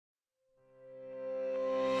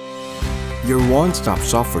Your one-stop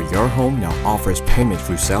shop for your home now offers payment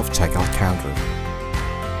through self-checkout counter.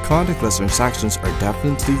 Contactless transactions are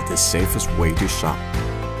definitely the safest way to shop.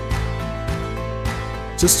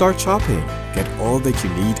 Just start shopping, get all that you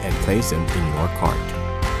need and place them in your cart.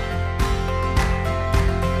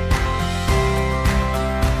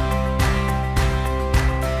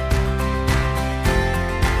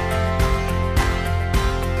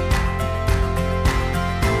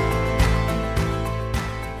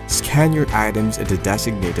 Scan your items at the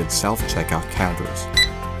designated self-checkout counters.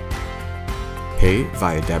 Pay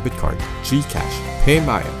via debit card, GCash, pay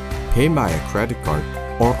via credit card,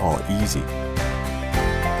 or all easy.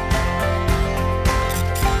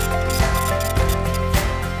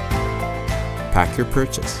 Pack your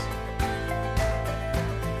purchase.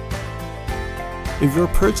 If your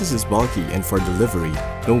purchase is bulky and for delivery,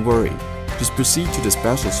 don't worry. Just proceed to the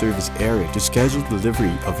special service area to schedule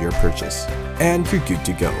delivery of your purchase, and you're good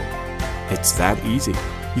to go. It's that easy.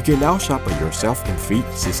 You can now shop by yourself in 3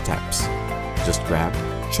 easy steps. Just grab,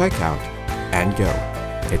 check out, and go.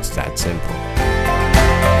 It's that simple.